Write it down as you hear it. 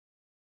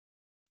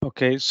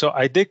Okay, so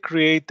I did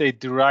create a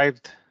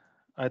derived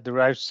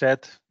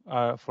set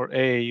for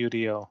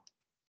AAUDO,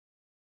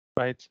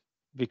 right?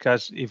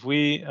 Because if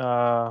we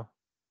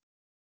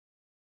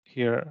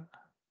here,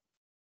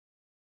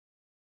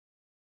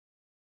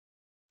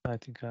 I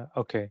think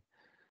okay.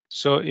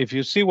 So if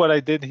you see what I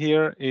did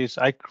here is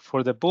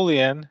for the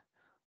Boolean,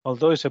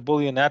 although it's a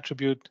Boolean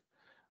attribute,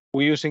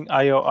 we're using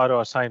IO auto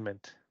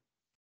assignment,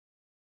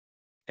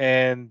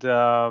 and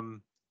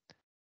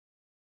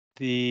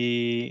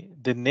the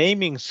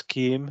naming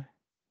scheme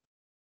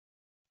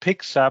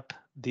picks up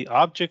the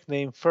object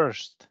name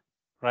first,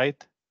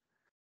 right?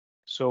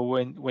 So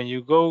when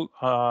you go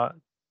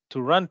to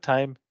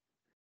runtime,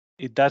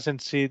 it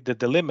doesn't see the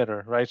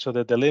delimiter, right? So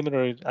the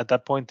delimiter at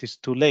that point is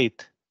too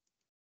late.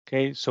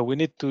 Okay, so we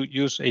need to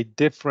use a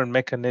different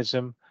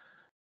mechanism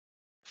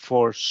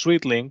for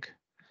SweetLink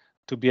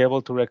to be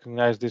able to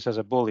recognize this as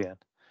a Boolean.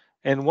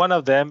 And one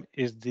of them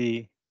is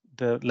the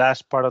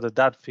last part of the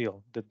dot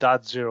field, the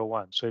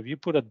 .01. So if you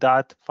put a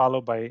dot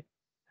followed by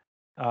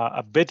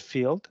a bit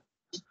field,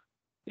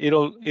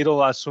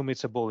 it'll assume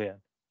it's a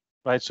Boolean,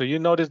 right? So you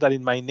notice that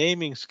in my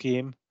naming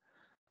scheme,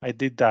 I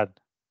did that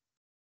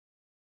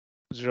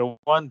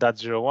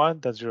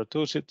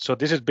 0.1.01.02. So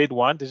this is bit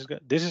 1.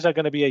 This is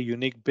going to be a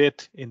unique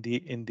bit in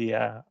the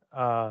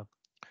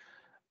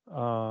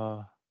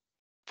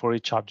for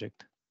each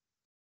object.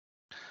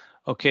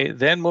 Okay,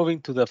 then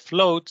moving to the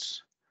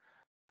floats,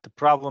 the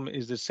problem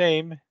is the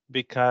same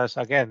because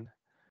again,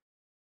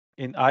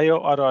 in IO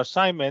auto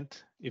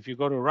assignment, if you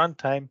go to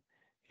runtime,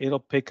 it'll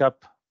pick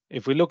up.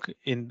 If we look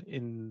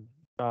in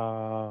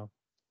object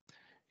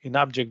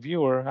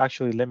viewer,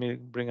 actually, let me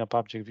bring up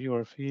object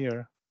viewer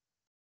here.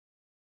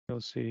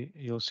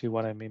 You'll see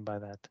what I mean by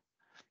that.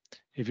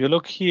 If you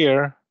look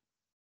here,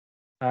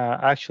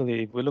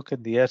 actually, if we look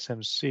at the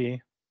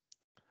SMC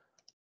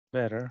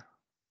better.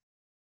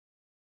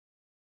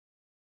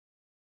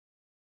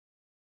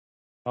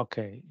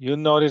 Okay, you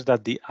notice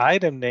that the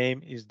item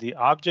name is the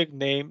object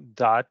name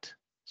dot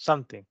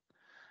something,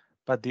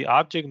 but the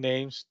object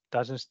names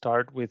doesn't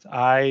start with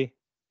I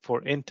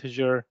for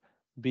integer,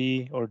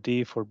 B or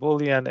D for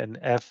Boolean, and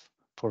F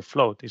for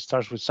float. It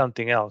starts with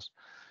something else.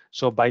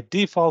 So by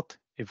default,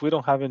 if we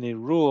don't have any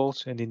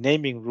rules, any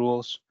naming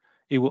rules,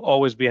 it will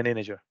always be an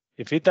integer.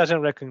 If it doesn't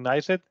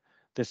recognize it,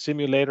 the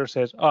simulator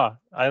says, "Ah,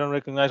 I don't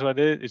recognize what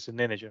it is. It's an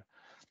integer."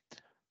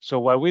 So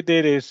what we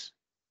did is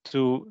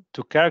to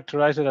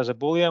characterize it as a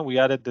Boolean, we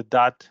added the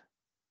dot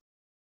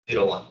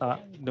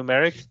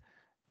numeric.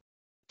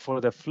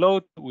 For the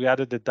float, we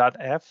added the dot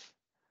F,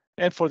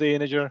 and for the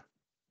integer,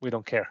 we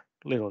don't care,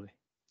 literally.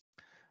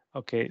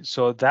 Okay,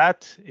 so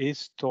that is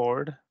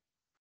stored.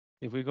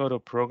 If we go to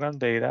program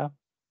data,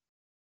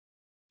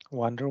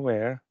 wonder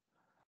where,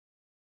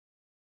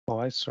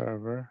 OI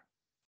server.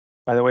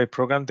 By the way,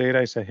 program data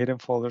is a hidden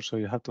folder, so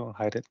you have to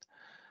hide it.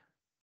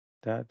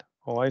 That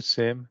OI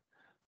sim.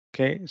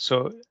 Okay,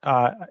 so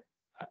I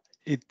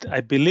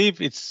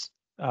believe it's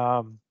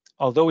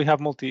although we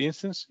have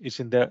multi-instance, it's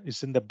in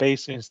the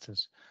base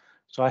instance.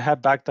 So I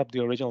have backed up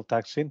the original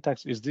tag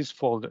syntax. Is this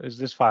folder? Is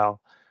this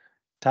file?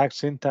 Tag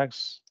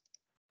syntax.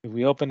 If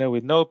we open it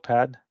with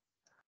Notepad,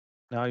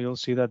 now you'll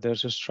see that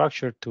there's a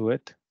structure to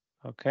it.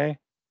 Okay.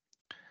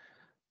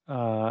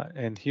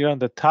 And here on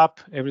the top,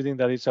 everything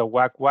that is a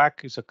whack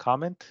whack is a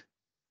comment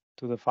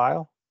to the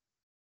file.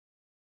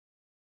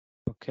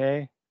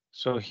 Okay.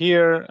 So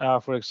here,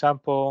 for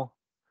example,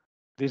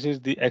 this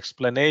is the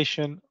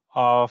explanation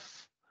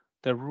of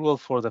the rule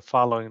for the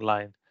following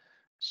line.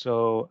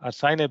 So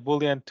assign a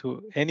Boolean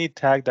to any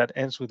tag that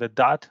ends with a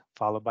dot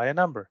followed by a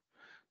number.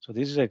 So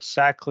this is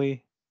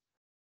exactly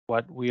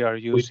what we are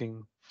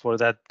using for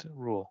that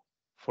rule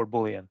for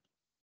Boolean.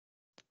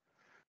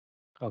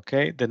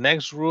 Okay, the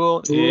next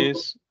rule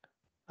is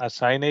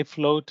assign a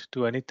float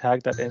to any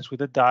tag that ends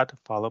with a dot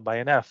followed by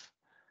an F.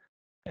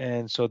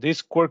 And so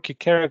these quirky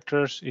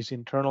characters is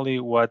internally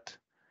what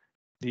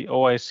the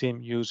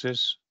OISIM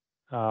uses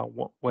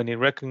when it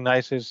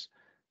recognizes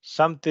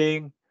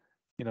something.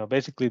 You know,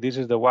 basically this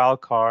is the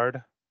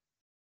wildcard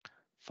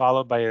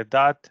followed by a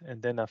dot and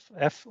then a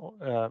F,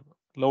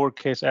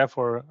 lowercase f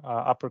or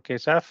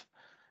uppercase F,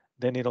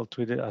 then it'll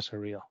treat it as a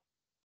real.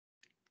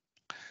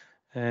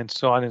 And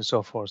so on and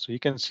so forth. So you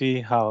can see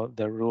how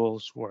the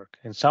rules work.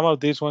 And some of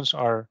these ones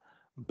are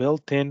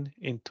built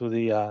into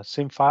the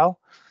SIM file.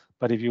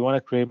 But if you want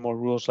to create more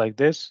rules like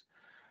this,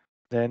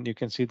 then you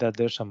can see that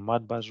there's some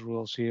Modbus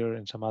rules here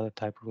and some other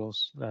type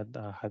rules that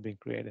have been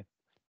created.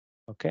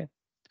 Okay,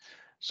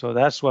 so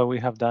that's what we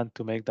have done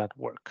to make that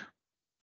work.